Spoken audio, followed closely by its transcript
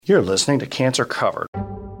You're listening to Cancer Covered.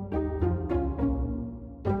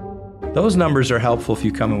 Those numbers are helpful if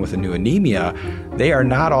you come in with a new anemia. They are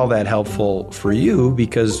not all that helpful for you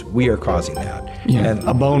because we are causing that. Yeah. And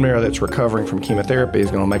a bone marrow that's recovering from chemotherapy is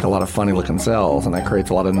going to make a lot of funny-looking cells, and that creates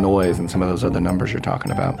a lot of noise in some of those other numbers you're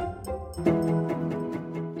talking about.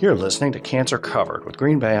 You're listening to Cancer Covered with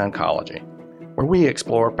Green Bay Oncology, where we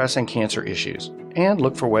explore pressing cancer issues and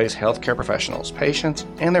look for ways healthcare professionals, patients,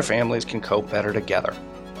 and their families can cope better together.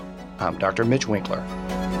 I'm Dr. Mitch Winkler.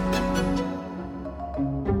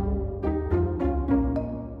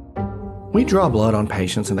 We draw blood on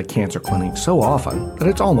patients in the cancer clinic so often that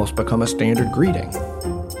it's almost become a standard greeting.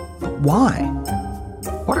 Why?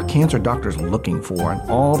 What are cancer doctors looking for in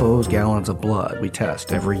all those gallons of blood we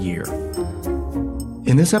test every year?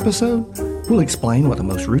 In this episode, we'll explain what the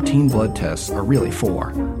most routine blood tests are really for,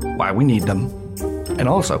 why we need them, and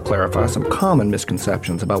also clarify some common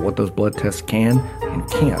misconceptions about what those blood tests can and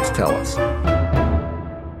can't tell us.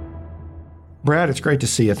 Brad, it's great to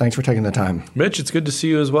see you. Thanks for taking the time. Mitch, it's good to see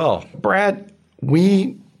you as well. Brad,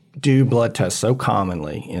 we do blood tests so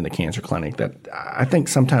commonly in the cancer clinic that I think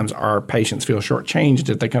sometimes our patients feel shortchanged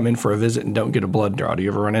if they come in for a visit and don't get a blood draw. Do you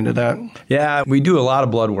ever run into that? Yeah, we do a lot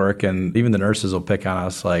of blood work, and even the nurses will pick on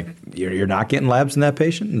us like, you're not getting labs in that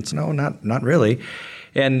patient? And it's no, not really.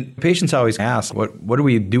 And patients always ask, what do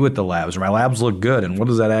we do with the labs? Or my labs look good, and what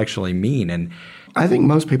does that actually mean? And I think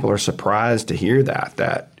most people are surprised to hear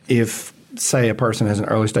that if, say, a person has an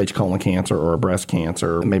early stage colon cancer or a breast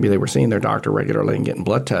cancer, maybe they were seeing their doctor regularly and getting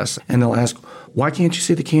blood tests, and they'll ask, why can't you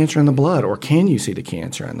see the cancer in the blood? Or can you see the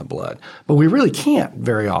cancer in the blood? But we really can't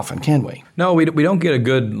very often, can we? No, we don't get a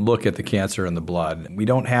good look at the cancer in the blood. We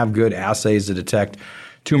don't have good assays to detect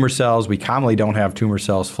tumor cells. We commonly don't have tumor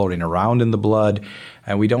cells floating around in the blood.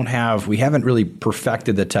 And we haven't really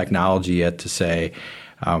perfected the technology yet to say,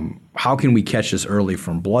 how can we catch this early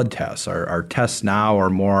from blood tests? Our tests now are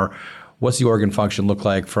more, what's the organ function look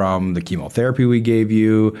like from the chemotherapy we gave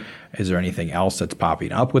you? Is there anything else that's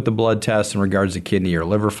popping up with the blood test in regards to kidney or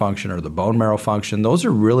liver function or the bone marrow function? Those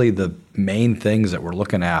are really the main things that we're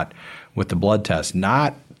looking at with the blood test,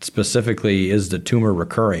 not specifically is the tumor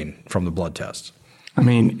recurring from the blood tests. I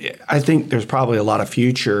mean, I think there's probably a lot of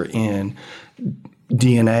future in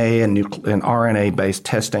DNA and RNA-based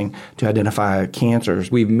testing to identify cancers.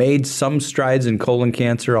 We've made some strides in colon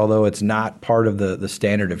cancer, although it's not part of the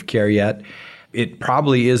standard of care yet. It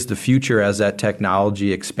probably is the future as that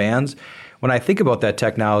technology expands. When I think about that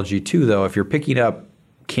technology too, though, if you're picking up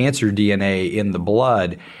cancer DNA in the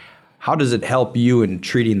blood, how does it help you in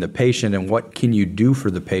treating the patient, and what can you do for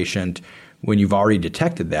the patient when you've already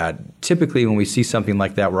detected that? Typically, when we see something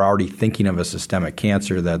like that, we're already thinking of a systemic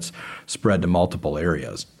cancer that's spread to multiple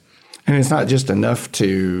areas. And it's not just enough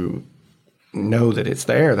to know that it's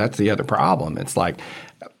there. That's the other problem. It's like,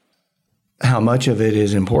 how much of it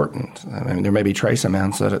is important? I mean, there may be trace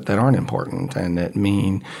amounts that aren't important and that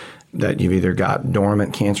mean that you've either got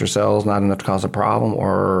dormant cancer cells, not enough to cause a problem,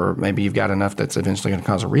 or maybe you've got enough that's eventually going to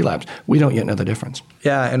cause a relapse. We don't yet know the difference.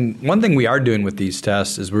 Yeah, and one thing we are doing with these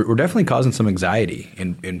tests is we're definitely causing some anxiety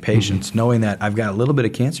in patients, knowing that I've got a little bit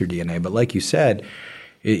of cancer DNA. But like you said,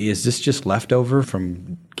 is this just leftover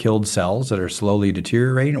from killed cells that are slowly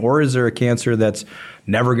deteriorating? Or is there a cancer that's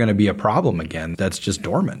never going to be a problem again, that's just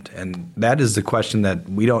dormant? And that is the question that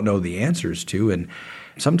we don't know the answers to. And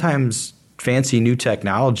sometimes fancy new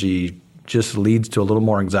technology just leads to a little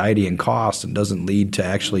more anxiety and cost and doesn't lead to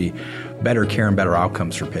actually better care and better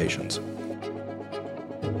outcomes for patients.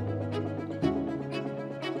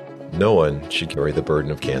 No one should carry the burden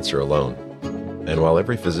of cancer alone. And while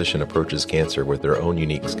every physician approaches cancer with their own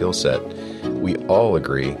unique skill set, we all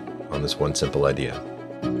agree on this one simple idea.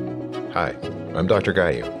 Hi, I'm Dr.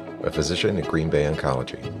 Gayu, a physician at Green Bay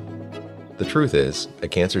Oncology. The truth is, a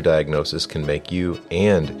cancer diagnosis can make you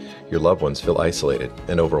and your loved ones feel isolated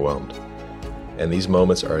and overwhelmed. And these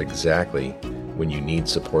moments are exactly when you need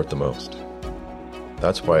support the most.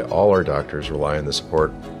 That's why all our doctors rely on the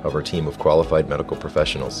support of our team of qualified medical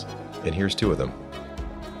professionals. And here's two of them.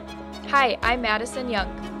 Hi, I'm Madison Young.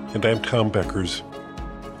 And I'm Tom Beckers.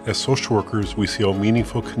 As social workers, we see how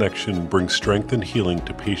meaningful connection brings strength and healing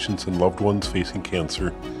to patients and loved ones facing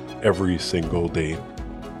cancer every single day.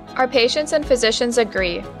 Our patients and physicians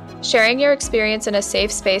agree. Sharing your experience in a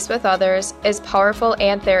safe space with others is powerful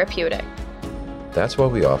and therapeutic. That's why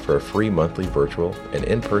we offer a free monthly virtual and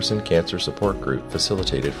in-person cancer support group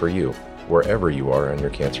facilitated for you, wherever you are on your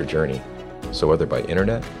cancer journey. So whether by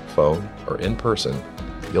internet, phone, or in person,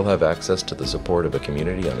 you'll have access to the support of a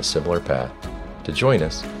community on a similar path. To join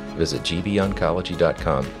us, visit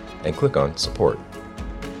gbOncology.com and click on Support.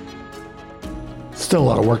 Still a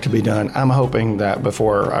lot of work to be done. I'm hoping that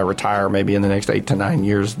before I retire, maybe in the next 8 to 9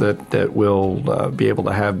 years, that we'll be able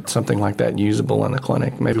to have something like that usable in the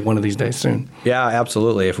clinic, maybe one of these days soon. Yeah,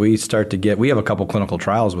 absolutely. If we start to we have a couple clinical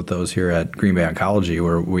trials with those here at Green Bay Oncology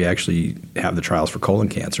where we actually have the trials for colon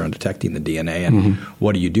cancer on detecting the DNA and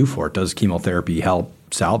what do you do for it? Does chemotherapy help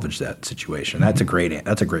salvage that situation? That's a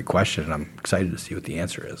great question, and I'm excited to see what the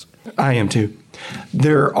answer is. I am too.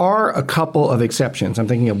 There are a couple of exceptions. I'm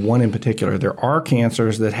thinking of one in particular. There are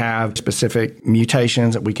cancers that have specific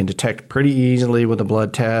mutations that we can detect pretty easily with a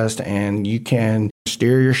blood test, and you can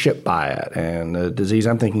steer your ship by it. And the disease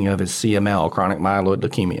I'm thinking of is CML, chronic myeloid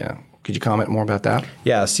leukemia. Could you comment more about that?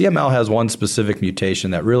 Yeah, CML has one specific mutation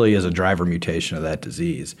that really is a driver mutation of that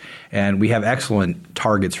disease. And we have excellent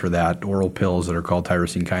targets for that, oral pills that are called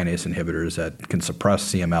tyrosine kinase inhibitors that can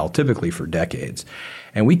suppress CML typically for decades.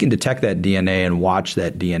 And we can detect that DNA and watch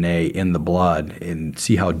that DNA in the blood and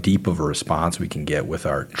see how deep of a response we can get with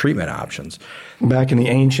our treatment options. Back in the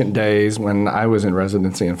ancient days when I was in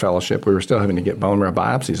residency and fellowship, we were still having to get bone marrow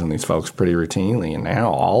biopsies on these folks pretty routinely, and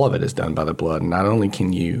now all of it is done by the blood. And not only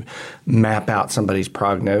can you map out somebody's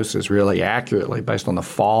prognosis really accurately based on the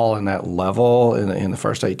fall in that level in the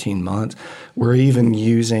first 18 months, we're even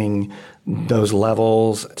using those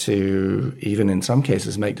levels to even in some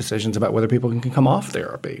cases make decisions about whether people can come off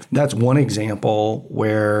therapy. That's one example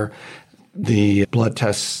where the blood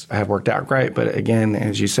tests have worked out great. But again,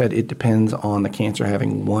 as you said, it depends on the cancer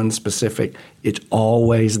having one specific, it's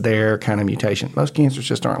always there kind of mutation. Most cancers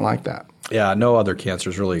just aren't like that. Yeah, no other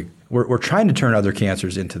cancers really. We're trying to turn other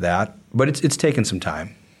cancers into that, but it's taken some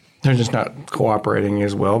time. They're just not cooperating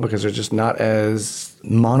as well because they're just not as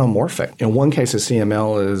monomorphic. In one case, a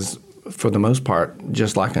CML is, for the most part,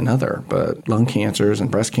 just like another. But lung cancers and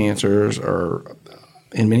breast cancers are,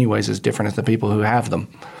 in many ways, as different as the people who have them.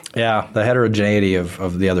 Yeah, the heterogeneity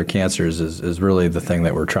of the other cancers is really the thing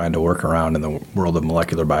that we're trying to work around in the world of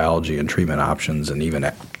molecular biology and treatment options and even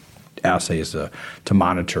assays to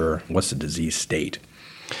monitor what's the disease state.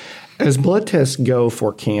 As blood tests go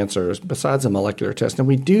for cancers, besides a molecular test, and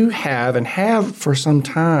we do have and have for some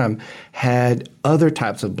time had other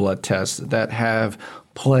types of blood tests that have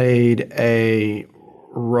played a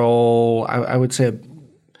role, I would say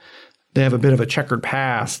they have a bit of a checkered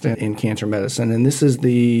past in cancer medicine, and this is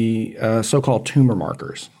the so-called tumor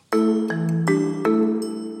markers.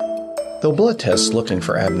 Though blood tests looking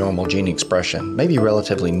for abnormal gene expression may be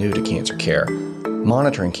relatively new to cancer care,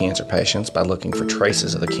 monitoring cancer patients by looking for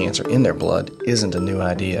traces of the cancer in their blood isn't a new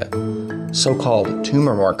idea. So-called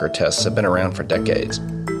tumor marker tests have been around for decades,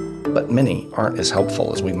 but many aren't as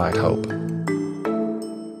helpful as we might hope.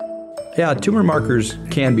 Yeah, tumor markers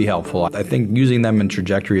can be helpful. I think using them in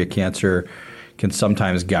trajectory of cancer can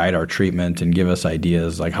sometimes guide our treatment and give us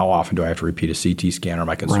ideas like how often do I have to repeat a CT scan or am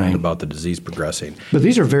I concerned about the disease progressing? But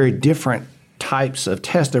these are very different types of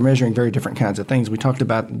tests. They're measuring very different kinds of things. We talked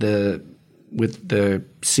about with the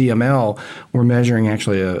CML, we're measuring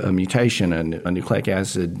actually a mutation, a nucleic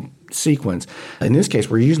acid sequence. In this case,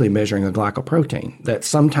 we're usually measuring a glycoprotein that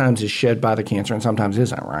sometimes is shed by the cancer and sometimes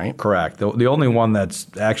isn't, right? Correct. The only one that's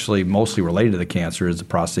actually mostly related to the cancer is the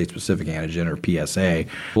prostate-specific antigen, or PSA.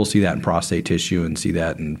 We'll see that in prostate tissue and see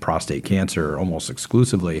that in prostate cancer almost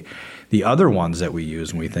exclusively. The other ones that we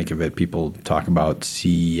use when we think of it, people talk about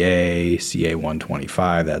CEA,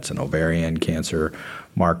 CA125, that's an ovarian cancer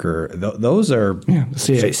marker. Those are... Yeah,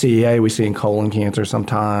 CEA we see in colon cancer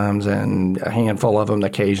sometimes, and a handful of them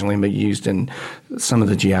occasionally be used in some of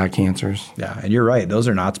the GI cancers. Yeah, and you're right. Those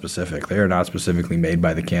are not specific. They are not specifically made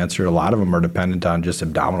by the cancer. A lot of them are dependent on just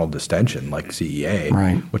abdominal distension, like CEA,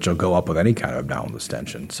 right, which will go up with any kind of abdominal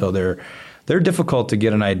distension. So they're difficult to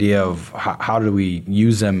get an idea of how do we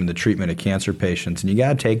use them in the treatment of cancer patients. And you got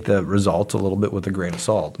to take the results a little bit with a grain of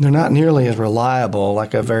salt. They're not nearly as reliable.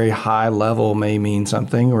 Like a very high level may mean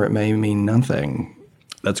something or it may mean nothing.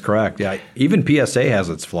 That's correct. Yeah, even PSA has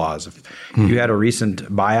its flaws. If you had a recent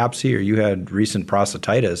biopsy or you had recent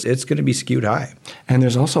prostatitis, it's going to be skewed high. And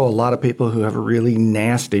there's also a lot of people who have a really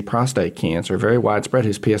nasty prostate cancer, very widespread,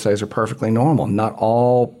 whose PSAs are perfectly normal. Not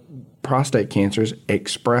all prostate cancers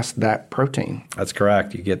express that protein. That's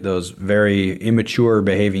correct. You get those very immature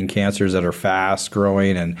behaving cancers that are fast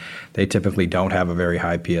growing, and they typically don't have a very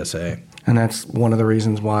high PSA. And that's one of the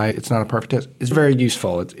reasons why it's not a perfect test. It's very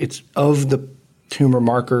useful. It's of the tumor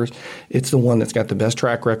markers, it's the one that's got the best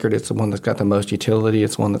track record. It's the one that's got the most utility.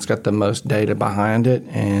 It's the one that's got the most data behind it.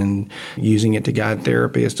 And using it to guide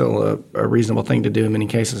therapy is still a reasonable thing to do in many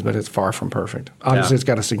cases, but it's far from perfect. Obviously, It's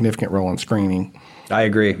got a significant role in screening. I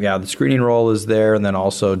agree. Yeah, the screening role is there, and then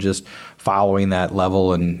also just following that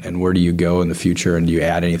level, and where do you go in the future, and do you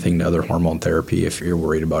add anything to other hormone therapy if you're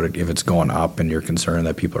worried about it, if it's going up and you're concerned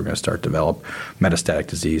that people are going to start to develop metastatic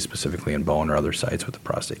disease, specifically in bone or other sites with the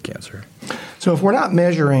prostate cancer. So if we're not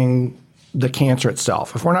measuring the cancer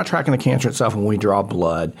itself, if we're not tracking the cancer itself when we draw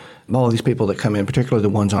blood, all of these people that come in, particularly the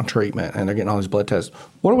ones on treatment, and they're getting all these blood tests,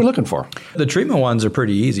 what are we looking for? The treatment ones are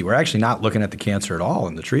pretty easy. We're actually not looking at the cancer at all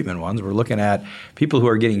in the treatment ones. We're looking at people who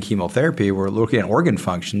are getting chemotherapy. We're looking at organ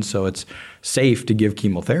function, so it's safe to give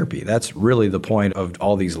chemotherapy. That's really the point of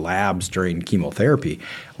all these labs during chemotherapy.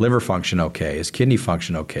 Liver function okay? Is kidney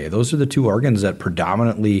function okay? Those are the two organs that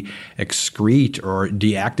predominantly excrete or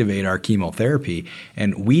deactivate our chemotherapy,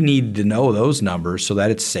 and we need to know those numbers so that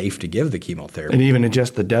it's safe to give the chemotherapy. And even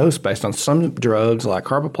adjust the dose based on some drugs like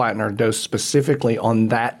carboplatin are dosed specifically on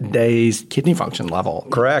that day's kidney function level.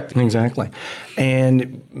 Correct. Exactly.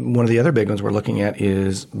 And one of the other big ones we're looking at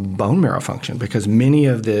is bone marrow function, because many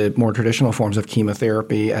of the more traditional forms of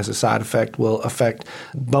chemotherapy as a side effect will affect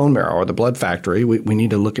bone marrow or the blood factory. We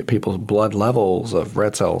need to look at people's blood levels of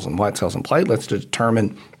red cells and white cells and platelets to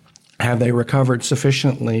determine have they recovered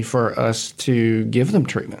sufficiently for us to give them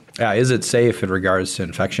treatment? Is it safe in regards to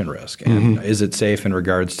infection risk? And is it safe in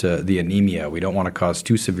regards to the anemia? We don't want to cause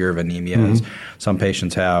too severe of anemia. As some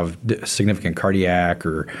patients have significant cardiac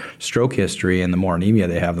or stroke history, and the more anemia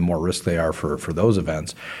they have, the more risk they are for those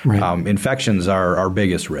events. Right. Infections are our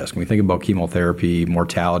biggest risk. When we think about chemotherapy,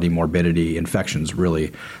 mortality, morbidity, infections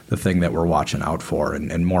really the thing that we're watching out for.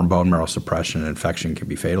 And more bone marrow suppression and infection can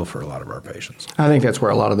be fatal for a lot of our patients. I think that's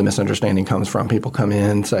where a lot of the misunderstanding comes from. People come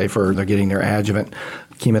in, say, they're getting their adjuvant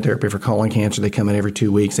chemotherapy for colon cancer. They come in every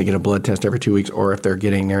 2 weeks. They get a blood test every 2 weeks. Or if they're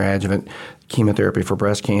getting their adjuvant chemotherapy for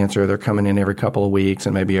breast cancer, they're coming in every couple of weeks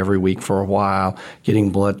and maybe every week for a while,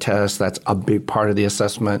 getting blood tests. That's a big part of the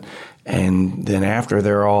assessment. And then after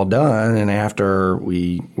they're all done, and after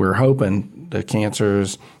we're hoping the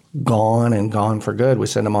cancer's gone and gone for good, we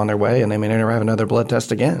send them on their way, and they may never have another blood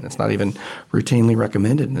test again. It's not even routinely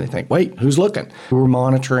recommended. And they think, wait, who's looking? We're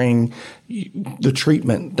monitoring the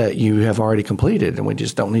treatment that you have already completed, and we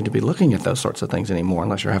just don't need to be looking at those sorts of things anymore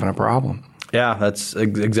unless you're having a problem. Yeah, that's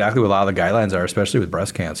exactly what a lot of the guidelines are, especially with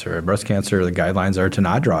breast cancer. Breast cancer, the guidelines are to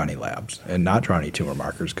not draw any labs and not draw any tumor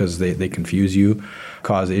markers because they confuse you,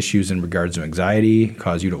 cause issues in regards to anxiety,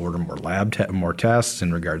 cause you to order more tests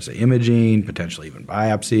in regards to imaging, potentially even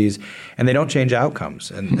biopsies, and they don't change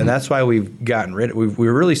outcomes. And that's why we've gotten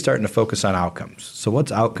we're really starting to focus on outcomes. So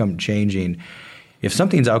what's outcome changing? If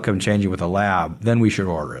something's outcome changing with a lab, then we should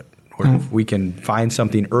order it. Or if we can find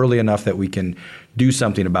something early enough that we can do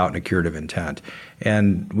something about in a curative intent.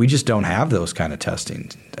 And we just don't have those kind of testing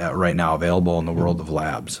right now available in the world of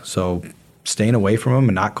labs. So staying away from them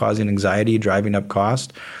and not causing anxiety, driving up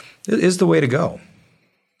cost is the way to go.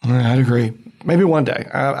 I'd agree. Maybe one day.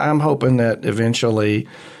 I'm hoping that eventually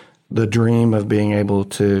the dream of being able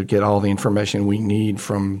to get all the information we need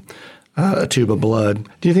from a tube of blood.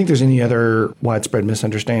 Do you think there's any other widespread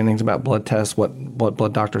misunderstandings about blood tests, what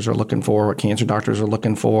blood doctors are looking for, what cancer doctors are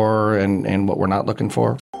looking for, and what we're not looking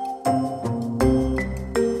for?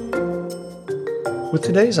 With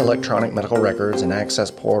today's electronic medical records and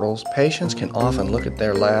access portals, patients can often look at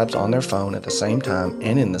their labs on their phone at the same time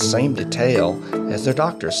and in the same detail as their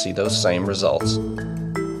doctors see those same results.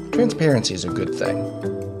 Transparency is a good thing.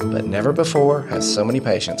 But never before has so many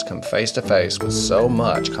patients come face to face with so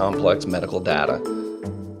much complex medical data.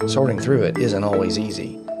 Sorting through it isn't always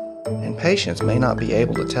easy, and patients may not be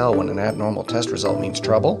able to tell when an abnormal test result means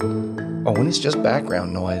trouble or when it's just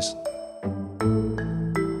background noise.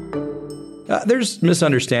 There's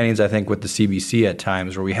misunderstandings, I think, with the CBC at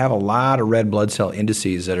times where we have a lot of red blood cell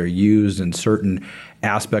indices that are used in certain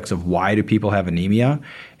aspects of why do people have anemia.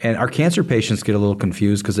 And our cancer patients get a little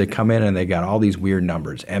confused because they come in and they got all these weird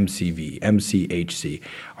numbers, MCV, MCHC,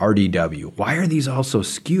 RDW. Why are these all so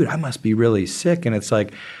skewed? I must be really sick. And it's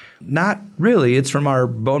like, not really. It's from our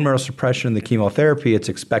bone marrow suppression and the chemotherapy. It's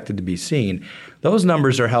expected to be seen. Those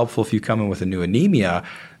numbers are helpful if you come in with a new anemia.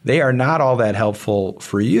 They are not all that helpful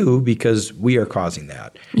for you because we are causing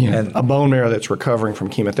that. Yeah. And a bone marrow that's recovering from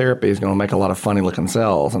chemotherapy is going to make a lot of funny-looking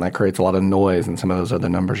cells, and that creates a lot of noise in some of those other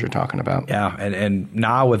numbers you're talking about. Yeah, and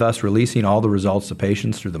now with us releasing all the results to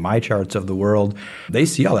patients through the MyCharts of the world, they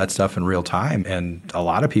see all that stuff in real time, and a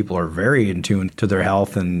lot of people are very in tune to their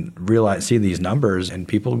health and see these numbers, and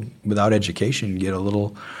people without education get a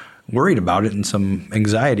little worried about it and some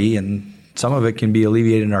anxiety, and some of it can be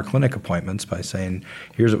alleviated in our clinic appointments by saying,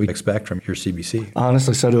 here's what we expect from your CBC.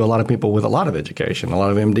 Honestly, so do a lot of people with a lot of education. A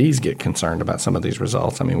lot of MDs get concerned about some of these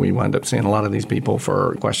results. I mean, we wind up seeing a lot of these people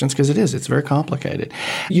for questions because it's very complicated.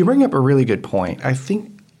 You bring up a really good point. I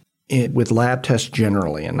think with lab tests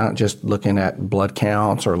generally, and not just looking at blood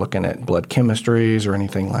counts or looking at blood chemistries or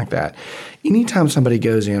anything like that. Anytime somebody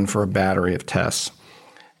goes in for a battery of tests,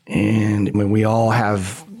 and when we all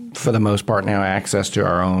have, for the most part now, access to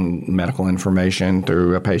our own medical information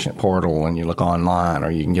through a patient portal, and you look online, or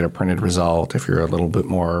you can get a printed result if you're a little bit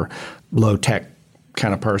more low-tech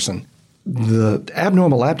kind of person. The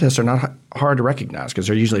abnormal lab tests are not hard to recognize because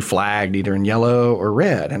they're usually flagged either in yellow or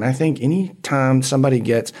red. And I think any time somebody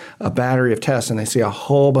gets a battery of tests and they see a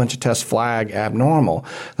whole bunch of tests flag abnormal,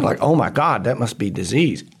 they're like, oh my God, that must be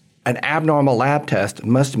disease. An abnormal lab test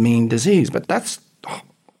must mean disease. But that's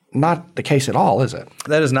not the case at all, is it?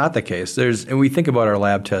 That is not the case. And we think about our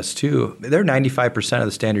lab tests too. They're 95% of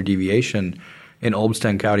the standard deviation in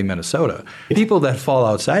Olmsted County, Minnesota. People that fall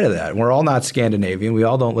outside of that, we're all not Scandinavian. We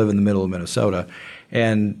all don't live in the middle of Minnesota.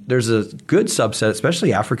 And there's a good subset,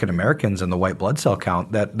 especially African Americans in the white blood cell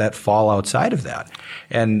count, that fall outside of that.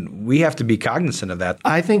 And we have to be cognizant of that.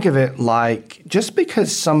 I think of it like just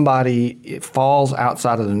because somebody falls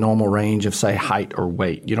outside of the normal range of, say, height or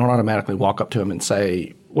weight, you don't automatically walk up to them and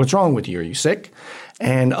say, what's wrong with you? Are you sick?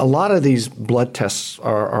 And a lot of these blood tests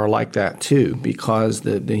are like that too, because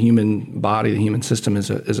the human body, the human system is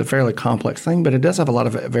a fairly complex thing, but it does have a lot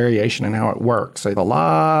of variation in how it works. There's a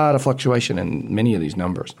lot of fluctuation in many of these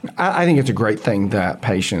numbers. I think it's a great thing that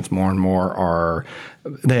patients more and more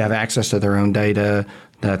they have access to their own data,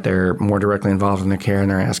 that they're more directly involved in their care and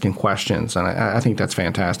they're asking questions. And I think that's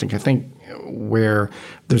fantastic. I think where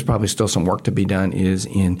there's probably still some work to be done is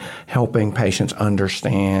in helping patients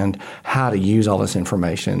understand how to use all this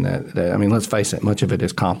information. I mean, let's face it, much of it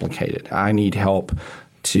is complicated. I need help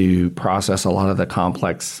to process a lot of the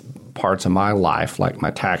complex parts of my life, like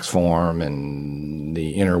my tax form and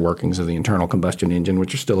the inner workings of the internal combustion engine,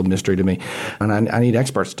 which are still a mystery to me. And I need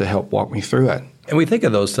experts to help walk me through it. And we think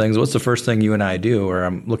of those things. What's the first thing you and I do, or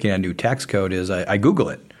I'm looking at a new tax code, is I Google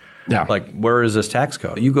it. Yeah. Like, where is this tax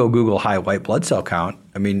code? You go Google high white blood cell count,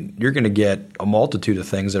 I mean, you're going to get a multitude of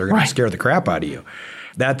things that are going to scare the crap out of you.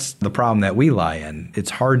 That's the problem that we lie in.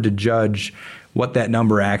 It's hard to judge what that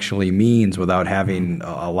number actually means without having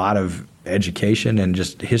a lot of education and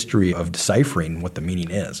just history of deciphering what the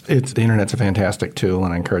meaning is. The Internet's a fantastic tool,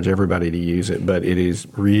 and I encourage everybody to use it, but it is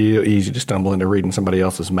real easy to stumble into reading somebody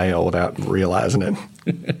else's mail without realizing it.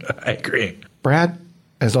 I agree. Brad,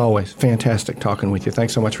 as always, fantastic talking with you.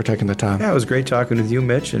 Thanks so much for taking the time. Yeah, it was great talking with you,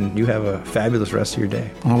 Mitch, and you have a fabulous rest of your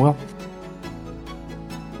day. Oh, well.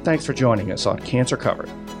 Thanks for joining us on Cancer Covered.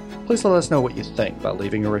 Please let us know what you think by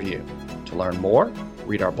leaving a review. To learn more,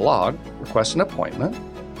 read our blog, request an appointment,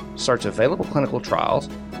 search available clinical trials,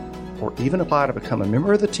 or even apply to become a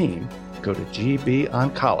member of the team, go to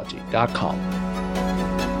gbOncology.com.